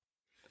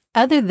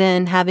Other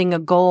than having a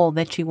goal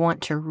that you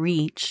want to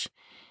reach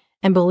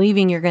and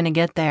believing you're going to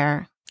get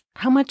there,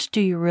 how much do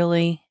you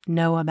really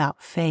know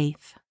about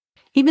faith?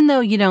 Even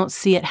though you don't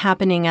see it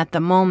happening at the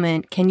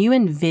moment, can you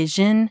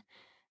envision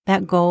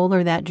that goal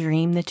or that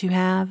dream that you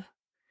have?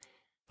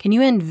 Can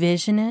you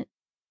envision it?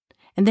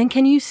 And then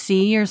can you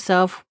see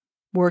yourself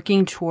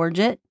working towards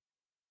it?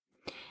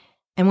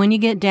 And when you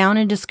get down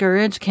and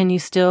discouraged, can you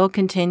still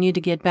continue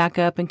to get back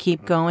up and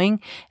keep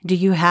going? Do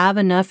you have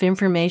enough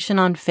information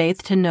on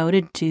faith to know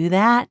to do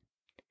that?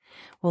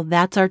 Well,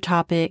 that's our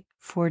topic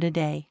for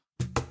today.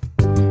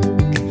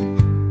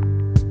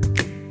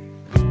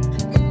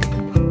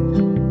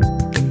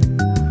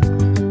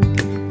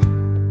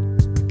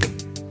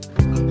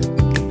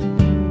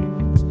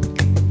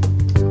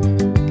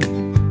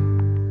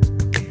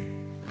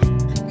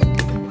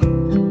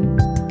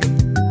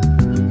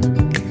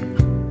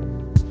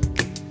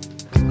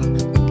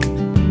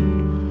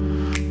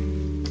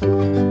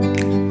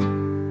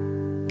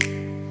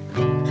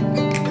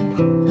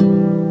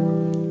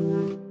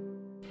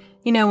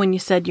 You know, when you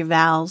said your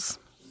vows,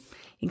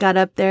 you got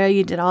up there,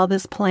 you did all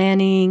this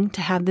planning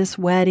to have this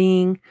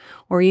wedding,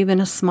 or even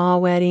a small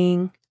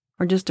wedding,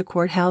 or just a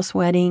courthouse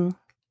wedding.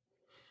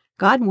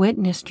 God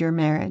witnessed your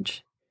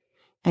marriage,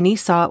 and He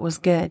saw it was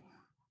good.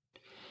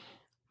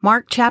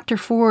 Mark chapter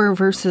 4,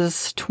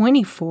 verses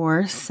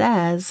 24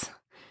 says,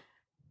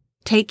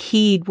 "Take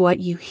heed what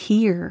you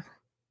hear.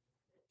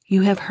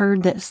 You have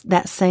heard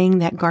that saying,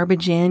 that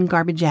garbage in,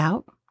 garbage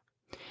out."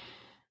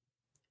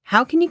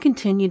 How can you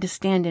continue to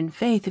stand in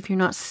faith if you're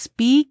not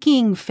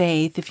speaking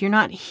faith, if you're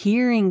not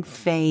hearing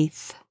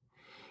faith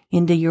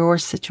into your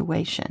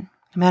situation,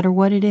 no matter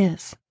what it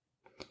is?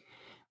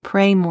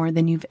 Pray more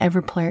than you've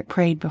ever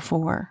prayed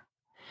before.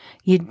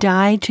 You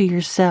die to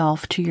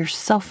yourself, to your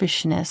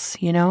selfishness,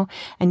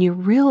 and you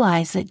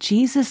realize that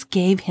Jesus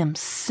gave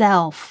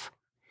Himself.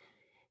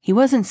 He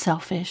wasn't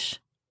selfish.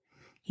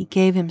 He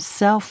gave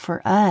Himself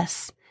for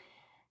us,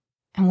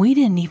 and we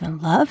didn't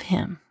even love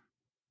Him.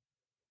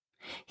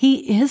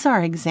 He is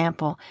our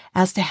example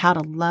as to how to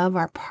love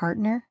our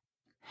partner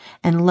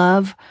and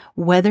love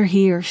whether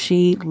he or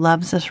she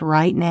loves us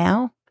right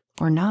now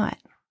or not.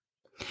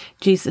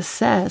 Jesus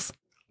says,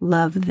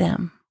 "Love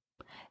them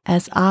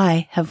as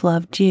I have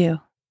loved you."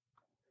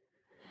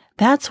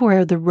 That's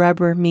where the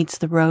rubber meets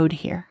the road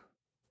here.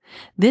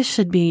 This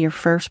should be your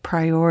first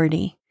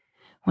priority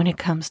when it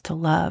comes to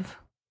love.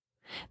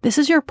 This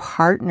is your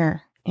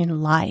partner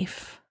in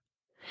life,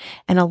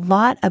 and a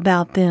lot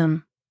about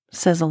them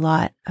says a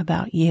lot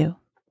about you.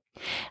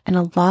 And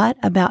a lot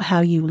about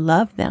how you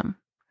love them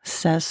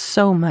says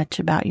so much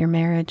about your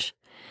marriage.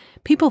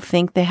 People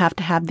think they have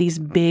to have these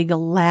big,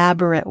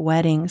 elaborate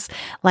weddings,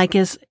 like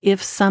as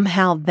if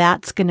somehow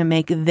that's going to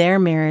make their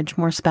marriage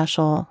more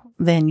special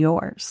than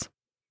yours.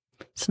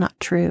 It's not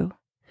true.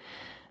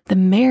 The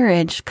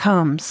marriage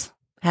comes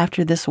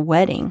after this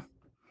wedding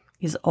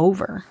is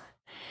over.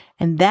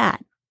 And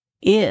that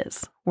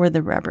is where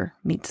the rubber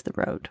meets the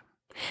road.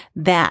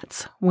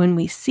 That's when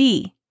we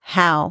see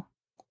how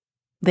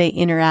they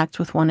interact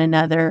with one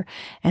another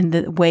and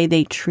the way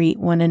they treat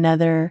one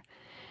another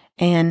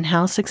and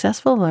how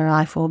successful their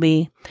life will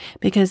be.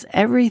 Because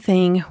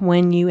everything,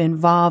 when you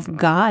involve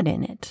God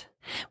in it,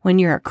 when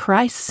you're a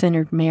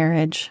Christ-centered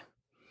marriage,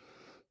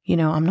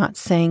 I'm not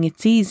saying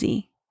it's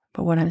easy,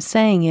 but what I'm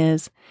saying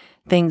is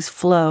things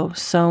flow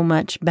so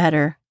much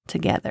better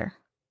together.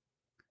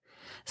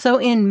 So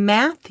in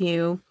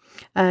Matthew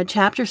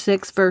chapter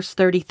 6, verse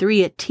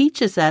 33, it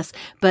teaches us,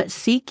 "But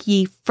seek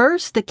ye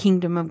first the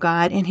kingdom of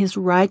God and His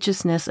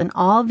righteousness, and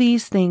all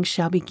these things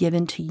shall be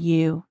given to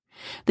you."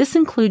 This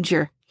includes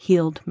your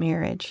healed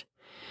marriage.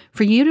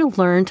 For you to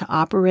learn to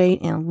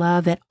operate in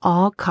love at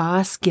all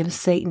costs gives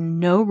Satan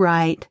no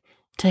right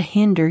to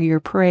hinder your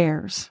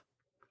prayers.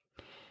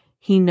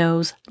 He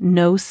knows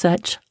no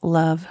such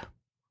love.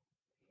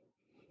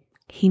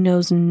 He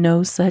knows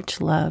no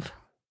such love.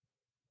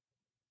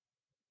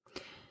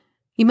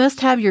 You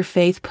must have your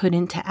faith put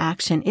into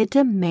action. It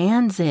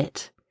demands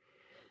it.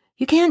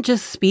 You can't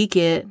just speak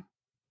it.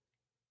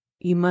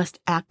 You must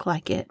act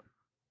like it.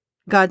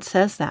 God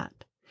says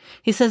that.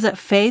 He says that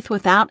faith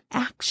without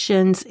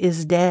actions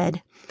is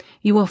dead.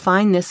 You will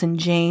find this in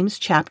James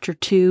chapter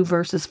 2,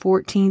 verses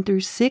 14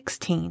 through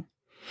 16.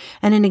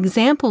 And an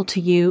example to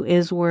you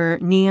is where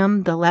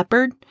Nahum the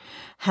leopard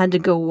had to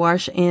go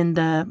wash in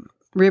the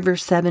river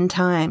 7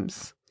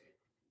 times.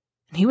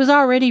 And he was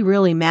already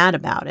really mad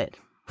about it,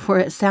 for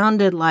it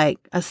sounded like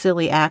a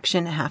silly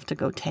action to have to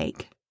go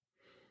take.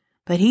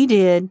 But he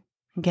did,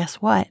 and guess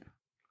what?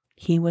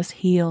 He was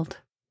healed.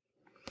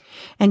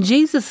 And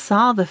Jesus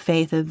saw the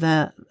faith of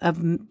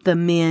the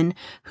men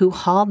who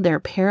hauled their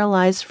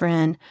paralyzed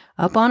friend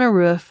up on a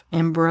roof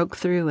and broke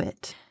through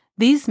it.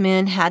 These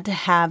men had to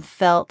have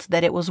felt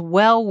that it was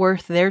well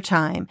worth their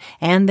time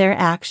and their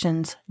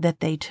actions that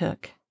they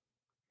took.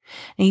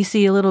 And you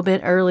see, a little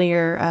bit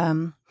earlier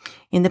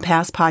in the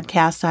past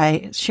podcast,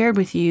 I shared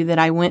with you that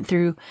I went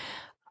through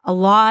a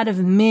lot of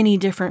many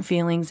different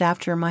feelings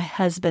after my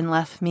husband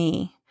left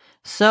me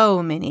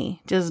So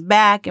many, just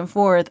back and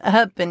forth,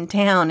 up and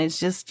down. It's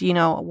just,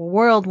 a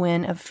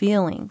whirlwind of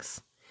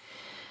feelings.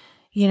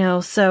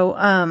 So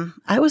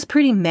I was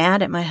pretty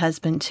mad at my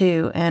husband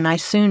too, and I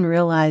soon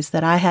realized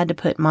that I had to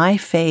put my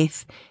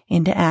faith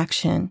into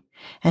action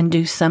and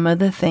do some of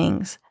the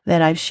things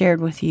that I've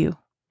shared with you.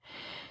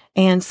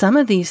 And some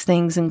of these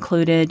things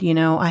included,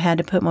 I had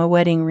to put my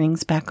wedding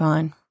rings back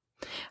on.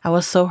 I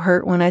was so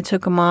hurt when I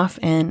took them off,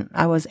 and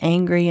I was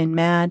angry and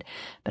mad,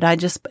 but I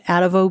just,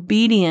 out of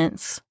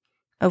obedience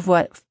of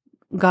what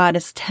God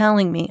is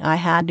telling me, I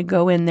had to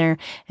go in there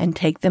and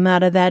take them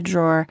out of that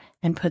drawer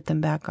and put them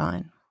back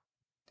on.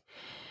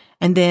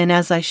 And then,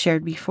 as I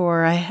shared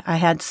before, I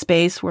had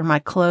space where my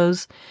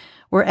clothes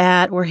were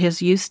at, where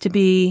his used to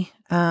be.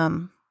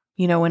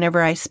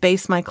 Whenever I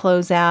spaced my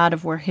clothes out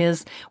of where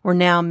his were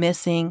now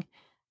missing,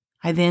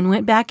 I then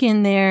went back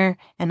in there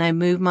and I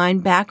moved mine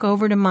back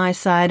over to my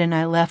side, and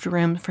I left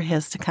room for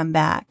his to come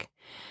back.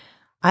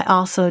 I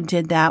also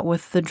did that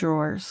with the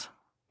drawers.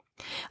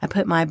 I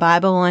put my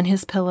Bible on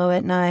his pillow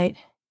at night,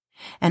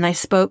 and I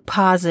spoke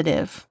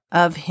positive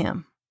of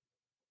him,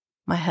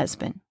 my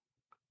husband.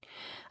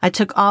 I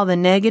took all the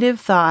negative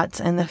thoughts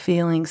and the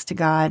feelings to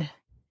God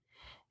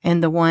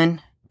and the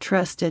one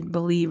trusted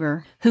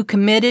believer who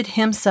committed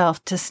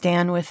himself to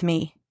stand with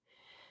me.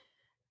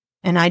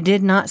 And I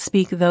did not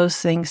speak those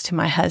things to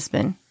my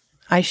husband.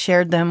 I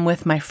shared them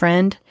with my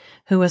friend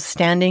who was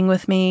standing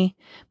with me,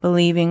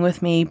 believing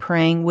with me,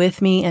 praying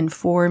with me and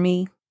for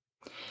me.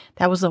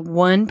 That was the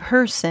one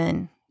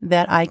person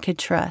that I could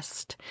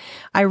trust.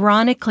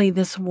 Ironically,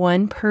 this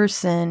one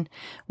person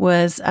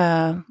was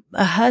a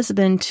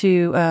husband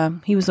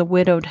to, he was a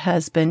widowed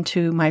husband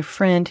to my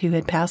friend who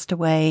had passed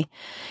away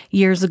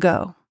years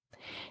ago.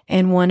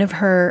 And one of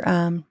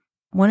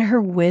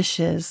her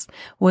wishes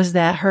was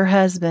that her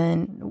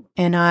husband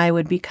and I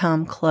would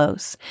become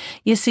close.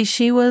 You see,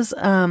 she was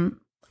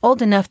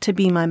old enough to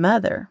be my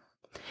mother,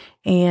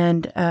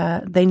 and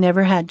they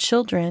never had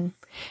children.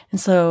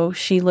 And so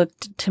she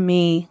looked to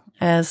me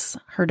as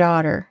her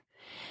daughter,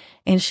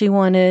 and she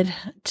wanted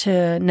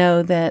to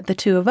know that the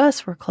two of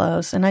us were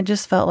close, and I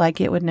just felt like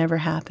it would never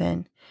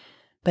happen.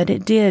 But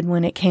it did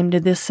when it came to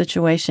this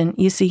situation.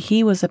 You see,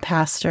 he was a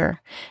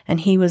pastor, and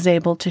he was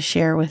able to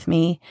share with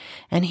me,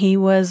 and he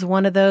was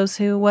one of those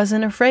who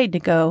wasn't afraid to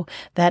go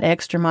that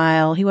extra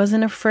mile. He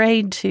wasn't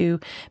afraid to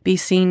be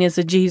seen as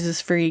a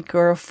Jesus freak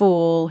or a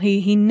fool.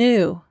 He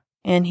knew,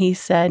 and he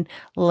said,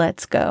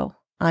 "Let's go.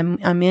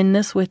 I'm in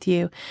this with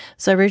you."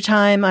 So every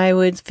time I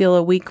would feel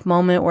a weak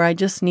moment where I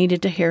just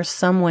needed to hear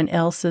someone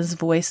else's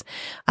voice,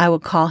 I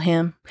would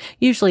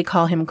usually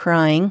call him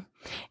crying,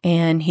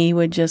 and he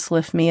would just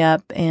lift me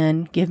up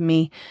and give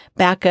me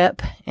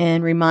backup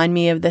and remind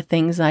me of the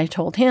things I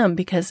told him,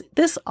 because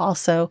this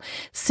also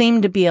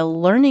seemed to be a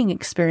learning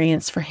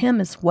experience for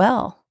him as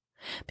well.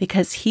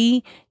 Because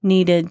he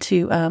needed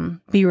to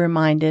be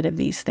reminded of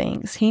these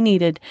things. He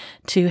needed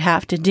to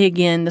have to dig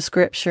in the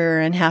scripture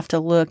and have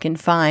to look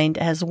and find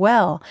as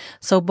well.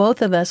 So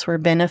both of us were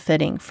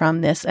benefiting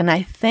from this. And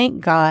I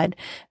thank God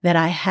that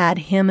I had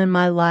him in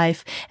my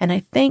life. And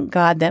I thank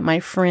God that my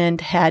friend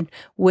had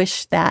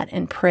wished that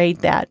and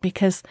prayed that,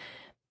 because,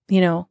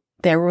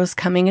 there was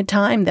coming a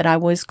time that I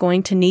was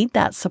going to need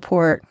that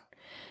support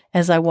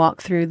as I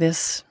walked through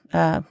this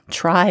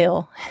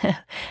trial,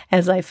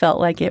 as I felt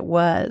like it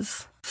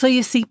was. So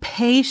you see,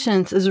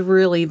 patience is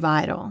really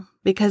vital,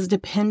 because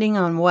depending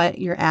on what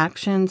your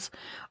actions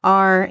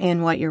are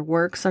and what your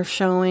works are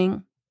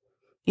showing,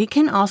 it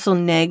can also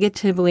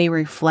negatively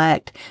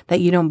reflect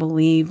that you don't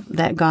believe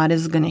that God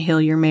is going to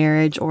heal your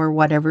marriage or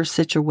whatever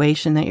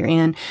situation that you're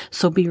in.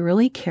 So be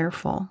really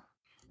careful.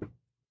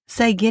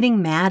 Say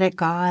getting mad at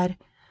God,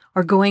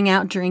 or going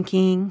out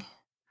drinking,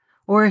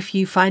 or if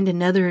you find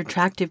another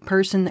attractive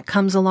person that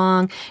comes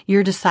along,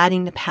 you're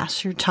deciding to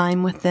pass your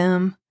time with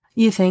them.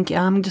 You think,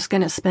 I'm just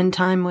going to spend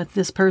time with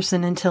this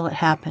person until it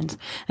happens,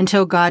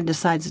 until God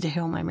decides to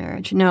heal my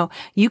marriage. No,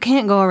 you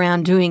can't go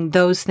around doing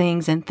those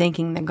things and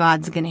thinking that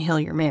God's going to heal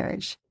your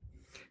marriage.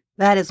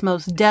 That is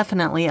most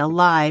definitely a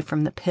lie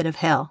from the pit of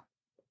hell.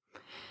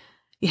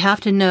 You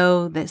have to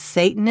know that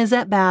Satan is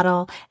at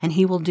battle, and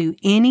he will do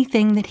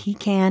anything that he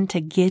can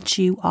to get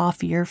you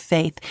off your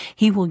faith.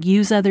 He will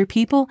use other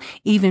people,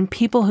 even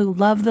people who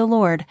love the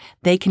Lord.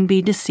 They can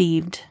be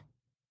deceived.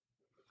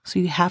 So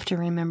you have to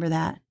remember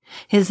that.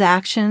 His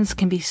actions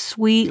can be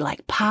sweet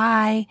like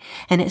pie,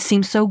 and it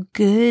seems so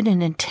good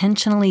and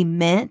intentionally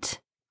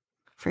meant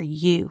for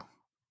you.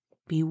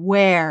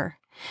 Beware.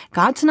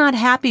 God's not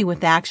happy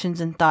with actions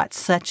and thoughts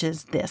such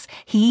as this.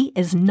 He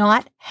is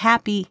not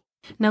happy.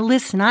 Now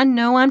listen, I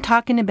know I'm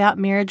talking about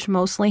marriage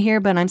mostly here,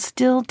 but I'm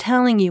still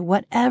telling you,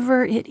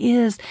 whatever it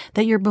is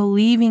that you're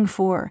believing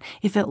for,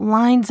 if it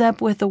lines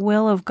up with the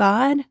will of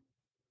God,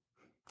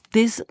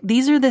 these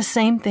are the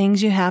same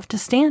things you have to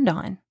stand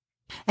on.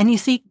 And you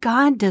see,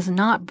 God does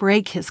not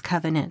break his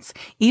covenants.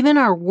 Even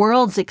our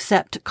worlds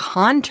accept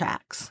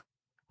contracts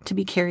to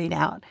be carried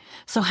out.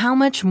 So how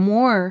much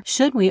more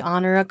should we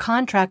honor a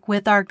contract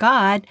with our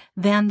God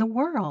than the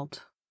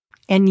world?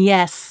 And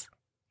yes,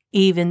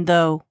 even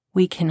though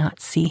we cannot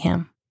see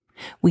him.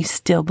 We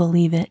still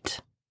believe it.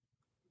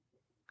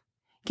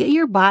 Get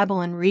your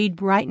Bible and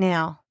read right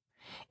now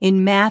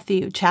in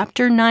Matthew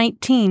chapter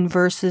 19,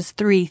 verses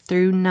 3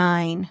 through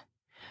 9,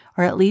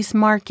 or at least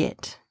mark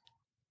it.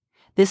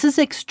 This is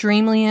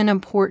extremely an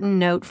important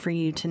note for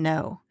you to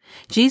know.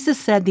 Jesus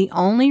said the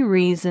only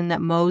reason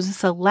that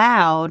Moses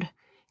allowed,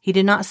 he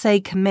did not say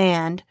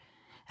command,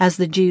 as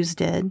the Jews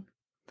did,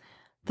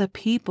 the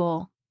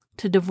people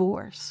to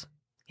divorce.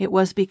 It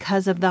was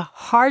because of the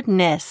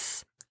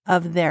hardness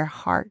of their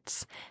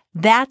hearts.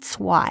 That's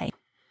why.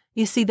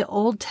 You see, the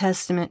Old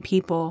Testament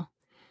people,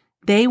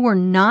 they were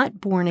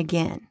not born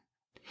again.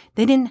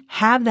 They didn't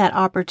have that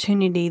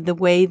opportunity the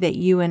way that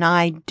you and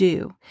I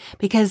do,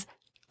 because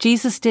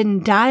Jesus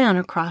didn't die on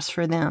a cross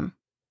for them.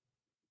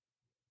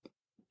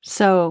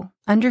 So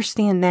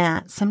understand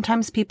that.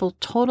 Sometimes people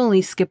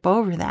totally skip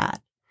over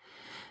that.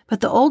 But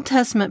the Old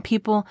Testament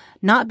people,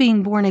 not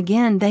being born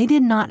again, they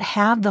did not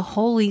have the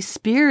Holy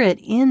Spirit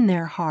in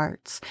their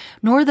hearts,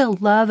 nor the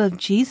love of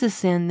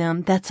Jesus in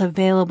them that's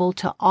available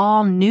to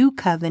all new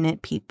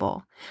covenant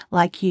people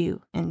like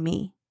you and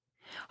me.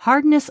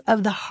 Hardness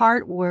of the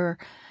heart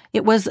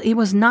it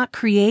was not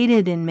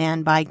created in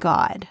man by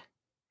God.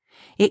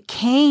 It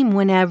came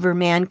whenever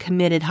man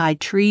committed high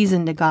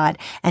treason to God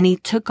and he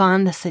took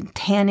on the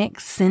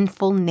satanic,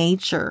 sinful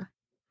nature.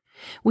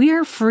 We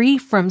are free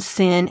from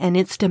sin and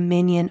its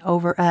dominion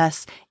over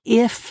us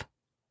if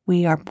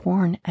we are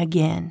born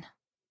again.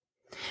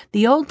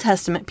 The Old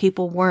Testament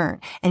people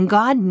weren't, and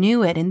God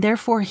knew it, and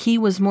therefore he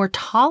was more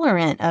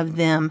tolerant of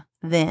them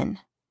then.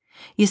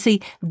 You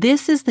see,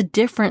 this is the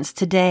difference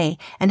today,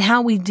 and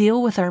how we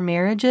deal with our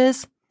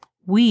marriages.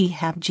 We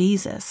have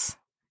Jesus.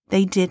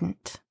 They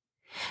didn't.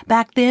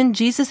 Back then,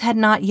 Jesus had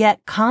not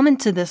yet come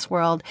into this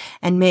world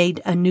and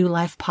made a new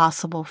life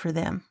possible for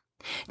them.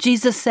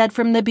 Jesus said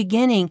from the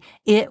beginning,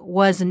 it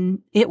was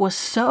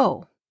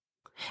so.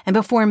 And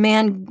before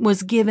man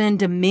was given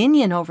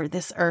dominion over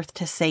this earth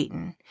to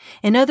Satan.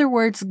 In other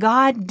words,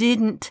 God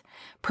didn't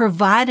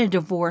provide a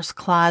divorce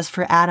clause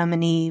for Adam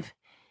and Eve.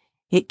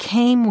 It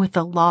came with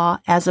the law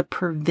as a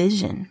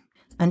provision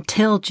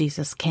until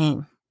Jesus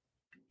came.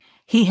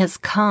 He has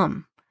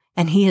come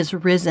and he has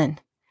risen.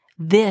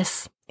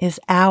 This is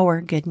our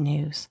good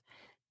news.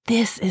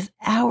 This is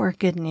our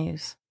good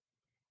news.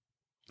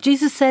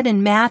 Jesus said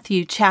in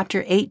Matthew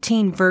chapter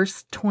 18,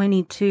 verse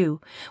 22,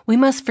 we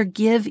must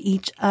forgive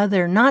each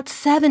other, not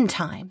 7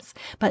 times,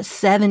 but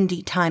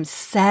 70 times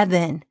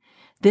 7.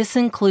 This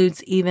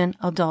includes even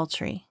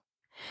adultery.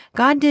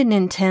 God didn't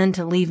intend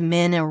to leave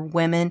men or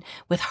women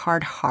with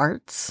hard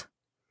hearts.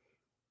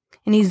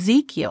 In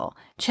Ezekiel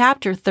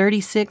chapter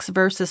 36,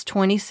 verses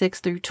 26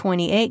 through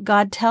 28,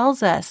 God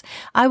tells us,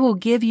 I will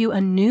give you a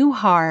new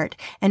heart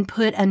and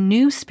put a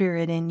new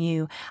spirit in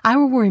you. I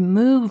will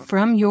remove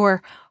from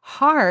your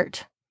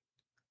heart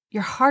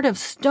of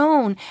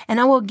stone, and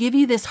I will give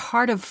you this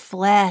heart of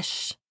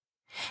flesh.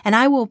 And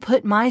I will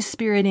put my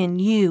spirit in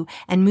you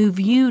and move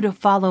you to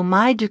follow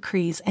my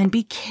decrees and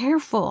be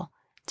careful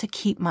to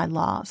keep my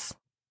laws.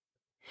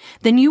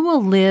 Then you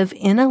will live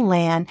in a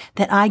land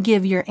that I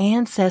give your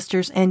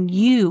ancestors, and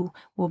you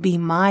will be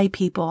my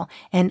people,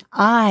 and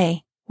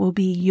I will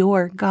be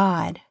your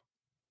God.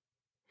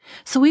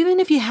 So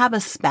even if you have a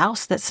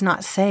spouse that's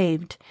not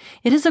saved,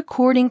 it is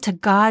according to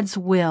God's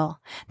will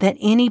that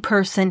any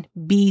person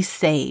be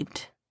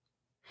saved.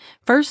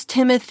 1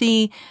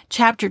 Timothy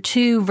chapter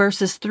 2,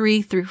 verses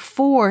 3 through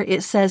 4,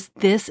 it says,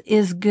 this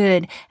is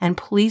good and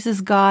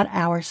pleases God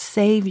our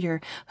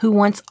Savior, who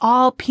wants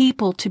all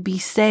people to be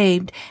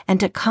saved and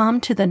to come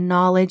to the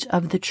knowledge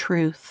of the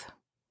truth.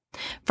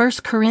 1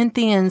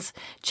 Corinthians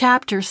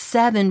chapter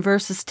 7,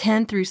 verses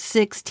 10 through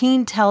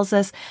 16 tells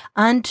us,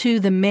 unto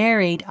the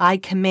married I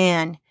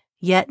command,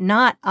 yet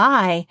not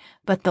I,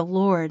 but the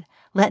Lord.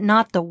 Let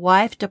not the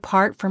wife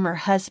depart from her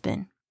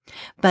husband.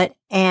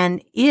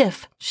 And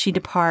if she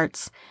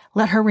departs,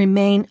 let her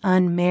remain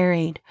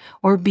unmarried,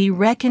 or be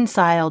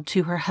reconciled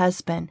to her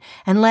husband,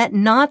 and let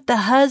not the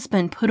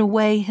husband put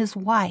away his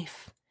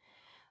wife.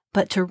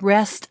 But to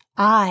rest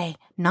I,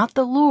 not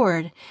the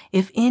Lord,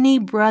 if any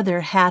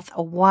brother hath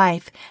a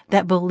wife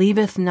that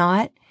believeth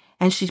not,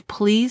 and she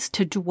please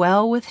to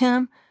dwell with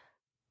him,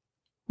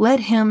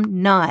 let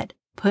him not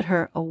put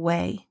her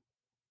away.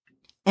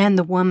 And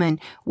the woman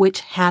which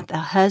hath a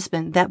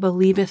husband that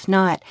believeth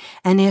not,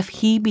 and if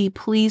he be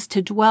pleased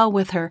to dwell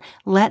with her,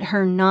 let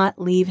her not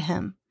leave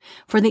him.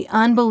 For the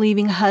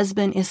unbelieving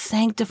husband is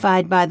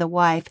sanctified by the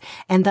wife,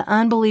 and the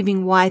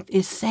unbelieving wife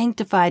is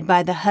sanctified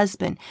by the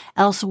husband.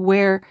 Else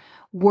where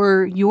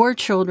were your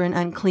children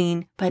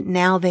unclean, but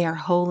now they are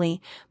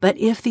holy? But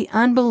if the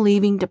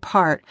unbelieving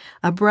depart,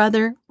 a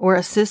brother or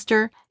a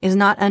sister is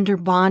not under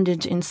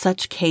bondage in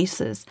such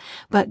cases,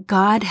 but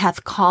God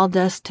hath called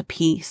us to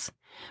peace.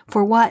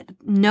 For what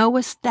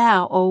knowest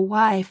thou, O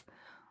wife,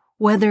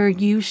 whether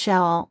you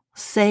shall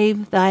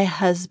save thy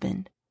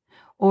husband?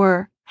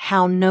 Or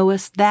how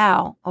knowest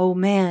thou, O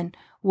man,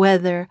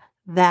 whether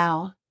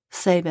thou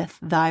saveth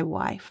thy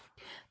wife?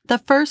 The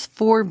first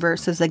 4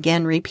 verses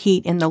again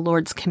repeat in the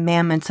Lord's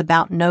commandments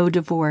about no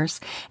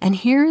divorce. And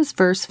here is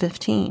verse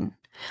 15.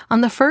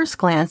 On the first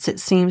glance, it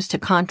seems to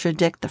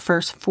contradict the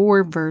first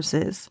 4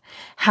 verses.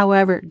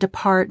 However,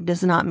 depart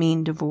does not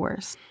mean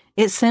divorce.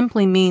 It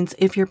simply means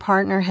if your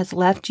partner has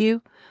left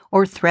you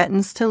or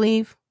threatens to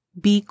leave,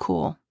 be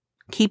cool.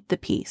 Keep the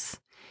peace.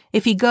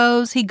 If he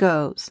goes, he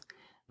goes.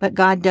 But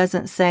God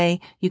doesn't say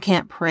you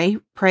can't pray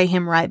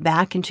him right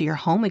back into your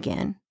home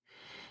again.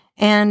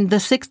 And the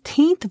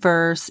 16th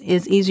verse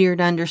is easier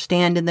to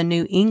understand in the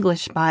New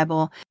English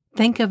Bible.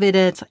 Think of it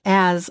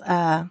as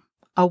a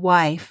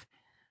wife.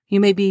 You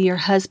may be your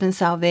husband's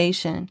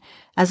salvation.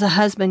 As a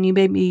husband, you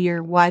may be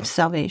your wife's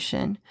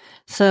salvation.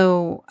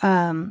 So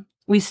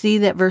we see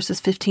that verses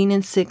 15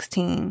 and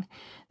 16,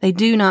 they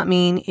do not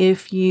mean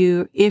if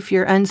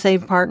your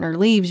unsaved partner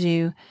leaves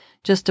you,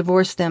 just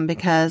divorce them,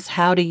 because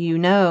how do you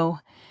know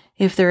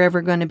if they're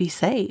ever going to be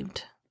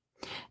saved?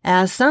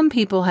 As some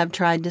people have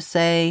tried to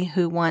say,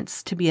 who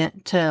wants to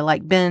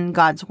bend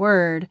God's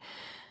word,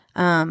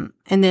 and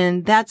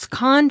then that's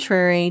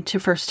contrary to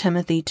 1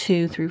 Timothy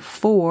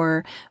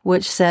 2-4,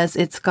 which says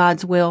it's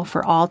God's will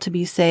for all to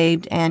be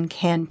saved and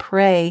can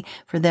pray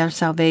for their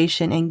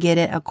salvation and get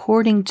it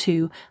according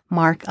to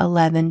Mark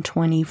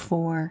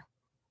 11:24.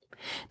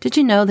 Did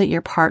you know that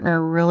your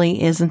partner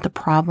really isn't the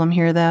problem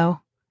here,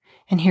 though?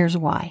 And here's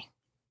why.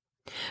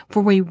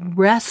 For we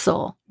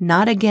wrestle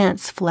not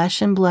against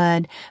flesh and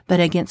blood,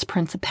 but against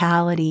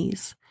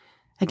principalities,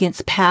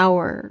 against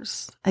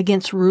powers,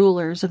 against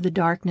rulers of the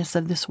darkness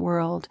of this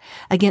world,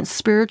 against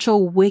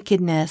spiritual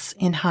wickedness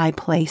in high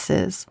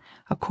places,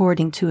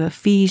 according to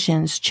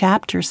Ephesians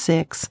chapter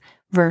 6,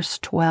 verse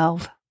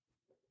 12.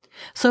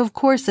 So, of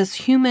course, as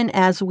human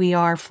as we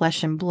are,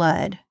 flesh and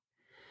blood,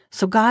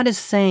 so God is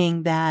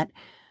saying that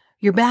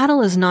your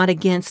battle is not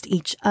against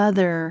each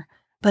other,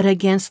 but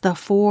against the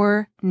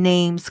 4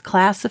 names,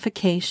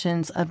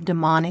 classifications of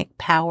demonic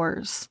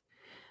powers.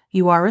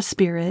 You are a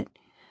spirit,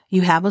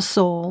 you have a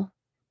soul,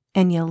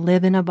 and you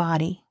live in a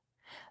body.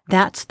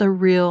 That's the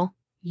real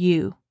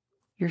you,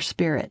 your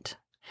spirit.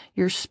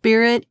 Your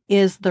spirit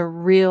is the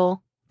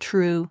real,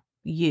 true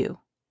you.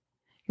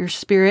 Your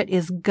spirit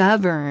is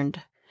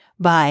governed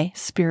by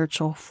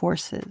spiritual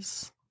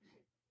forces.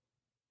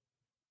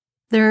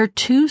 There are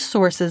 2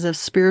 sources of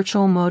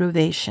spiritual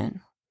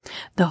motivation: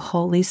 the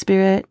Holy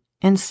Spirit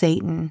and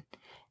Satan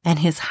and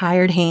his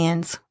hired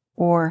hands,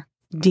 or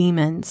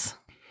demons.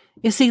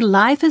 You see,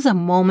 life is a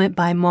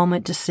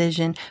moment-by-moment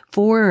decision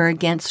for or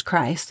against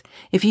Christ.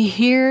 If you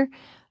hear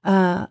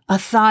a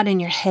thought in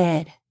your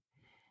head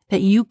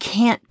that you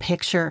can't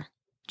picture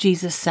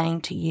Jesus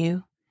saying to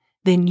you,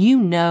 then you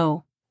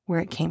know where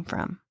it came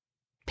from.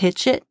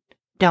 Pitch it,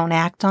 don't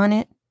act on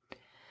it.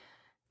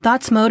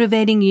 Thoughts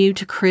motivating you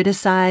to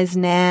criticize,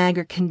 nag,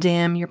 or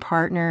condemn your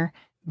partner,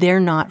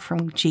 they're not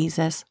from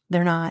Jesus.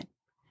 They're not.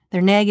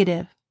 They're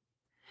negative.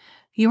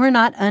 You are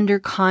not under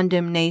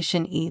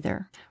condemnation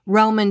either.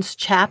 Romans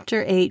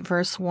chapter 8,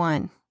 verse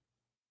 1.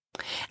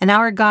 And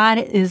our God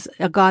is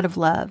a God of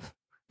love,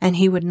 and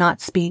he would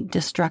not speak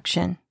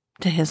destruction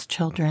to his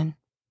children.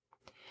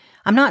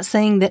 I'm not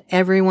saying that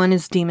everyone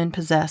is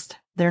demon-possessed.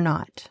 They're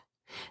not.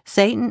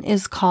 Satan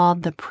is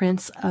called the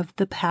prince of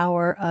the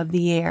power of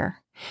the air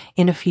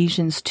in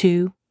Ephesians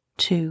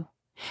 2:2.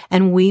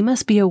 And we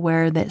must be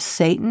aware that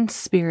Satan's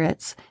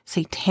spirits,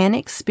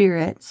 satanic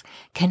spirits,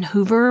 can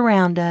hover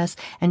around us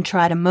and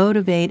try to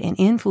motivate and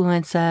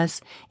influence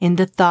us in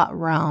the thought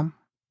realm.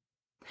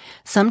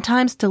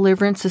 Sometimes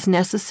deliverance is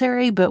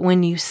necessary, but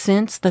when you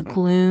sense the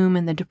gloom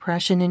and the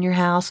depression in your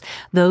house,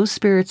 those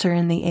spirits are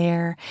in the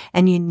air,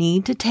 and you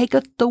need to take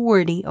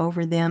authority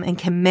over them and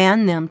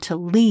command them to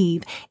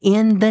leave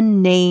in the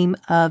name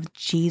of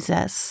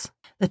Jesus.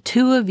 The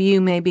 2 of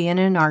you may be in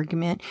an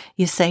argument.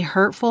 You say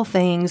hurtful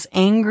things,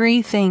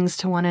 angry things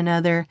to one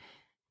another.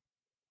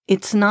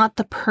 It's not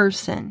the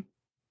person,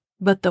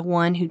 but the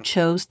one who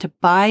chose to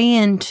buy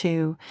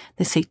into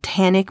the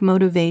satanic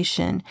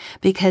motivation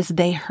because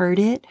they heard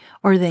it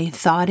or they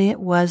thought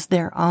it was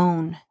their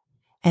own,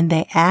 and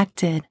they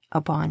acted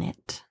upon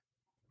it.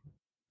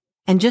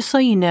 And just so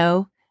you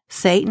know,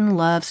 Satan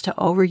loves to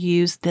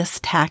overuse this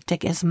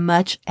tactic as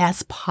much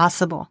as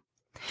possible.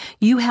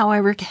 You,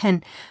 however,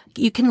 can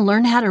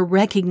learn how to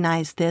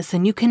recognize this,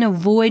 and you can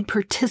avoid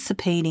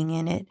participating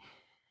in it.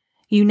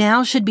 You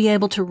now should be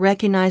able to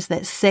recognize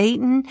that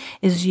Satan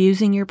is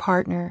using your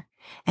partner,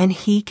 and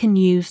he can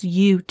use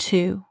you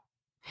too.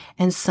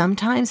 And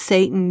sometimes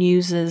Satan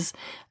uses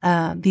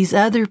these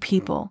other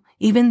people,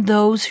 even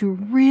those who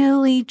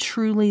really,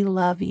 truly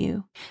love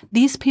you.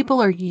 These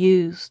people are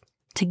used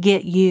to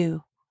get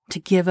you to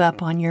give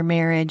up on your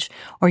marriage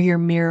or your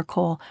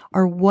miracle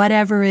or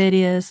whatever it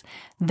is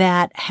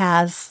that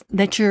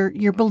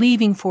you're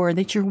believing for,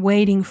 that you're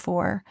waiting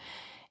for.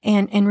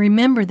 And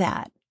remember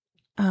that.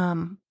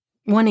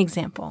 One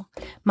example,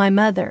 my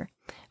mother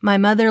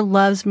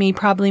loves me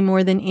probably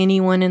more than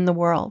anyone in the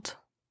world.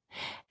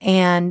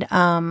 And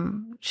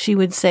she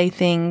would say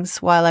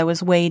things while I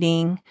was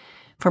waiting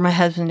for my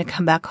husband to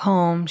come back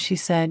home. She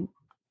said,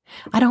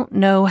 I don't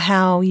know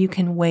how you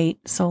can wait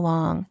so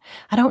long.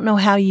 I don't know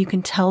how you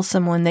can tell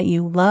someone that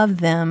you love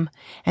them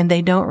and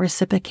they don't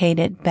reciprocate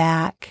it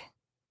back.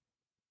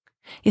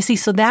 You see,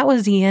 so that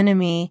was the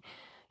enemy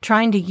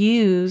trying to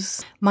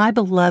use my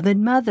beloved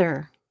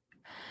mother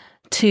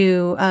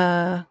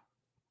to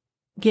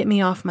get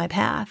me off my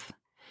path.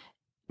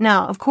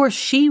 Now, of course,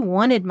 she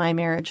wanted my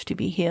marriage to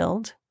be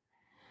healed,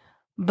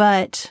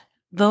 but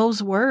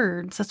those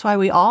words, that's why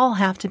we all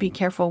have to be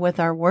careful with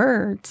our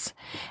words.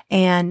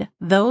 And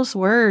those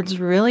words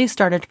really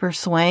started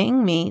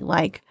persuading me,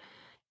 like,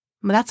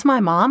 that's my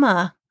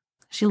mama.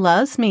 She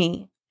loves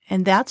me.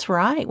 And that's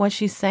right. What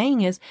she's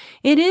saying is,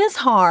 it is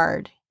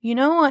hard. You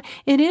know,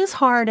 it is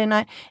hard. And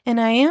I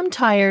am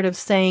tired of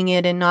saying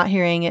it and not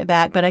hearing it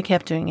back, but I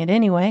kept doing it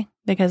anyway,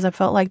 because I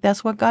felt like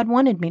that's what God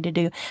wanted me to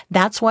do.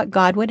 That's what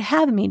God would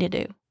have me to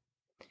do.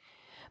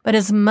 But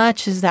as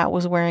much as that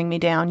was wearing me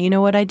down, you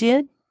know what I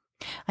did?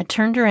 I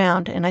turned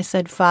around and I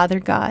said, Father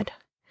God,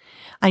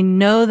 I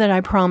know that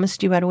I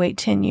promised you I'd wait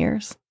 10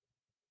 years,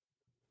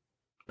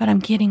 but I'm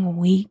getting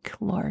weak,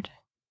 Lord,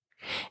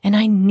 and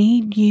I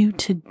need you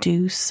to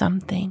do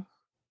something.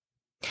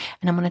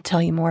 And I'm going to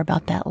tell you more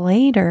about that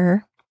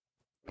later,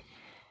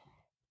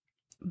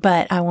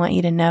 but I want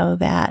you to know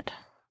that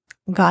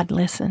God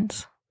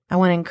listens. I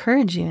want to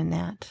encourage you in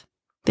that.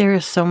 There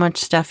is so much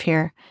stuff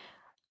here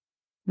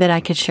that I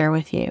could share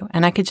with you,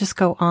 and I could just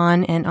go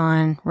on and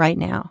on right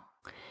now.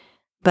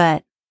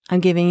 But I'm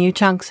giving you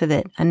chunks of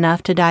it,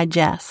 enough to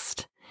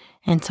digest.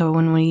 And so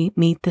when we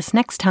meet this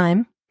next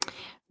time,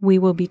 we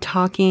will be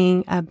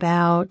talking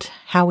about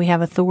how we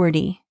have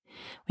authority.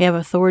 We have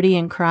authority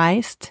in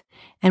Christ,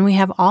 and we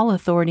have all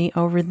authority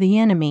over the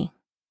enemy.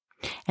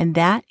 And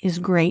that is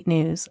great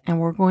news. And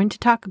we're going to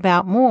talk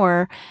about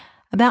more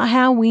about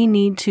how we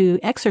need to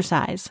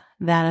exercise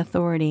that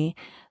authority.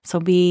 So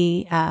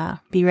be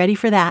ready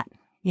for that.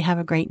 You have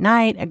a great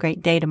night, a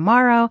great day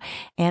tomorrow,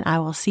 and I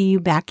will see you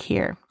back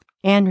here.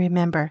 And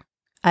remember,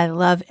 I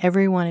love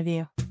every one of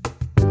you.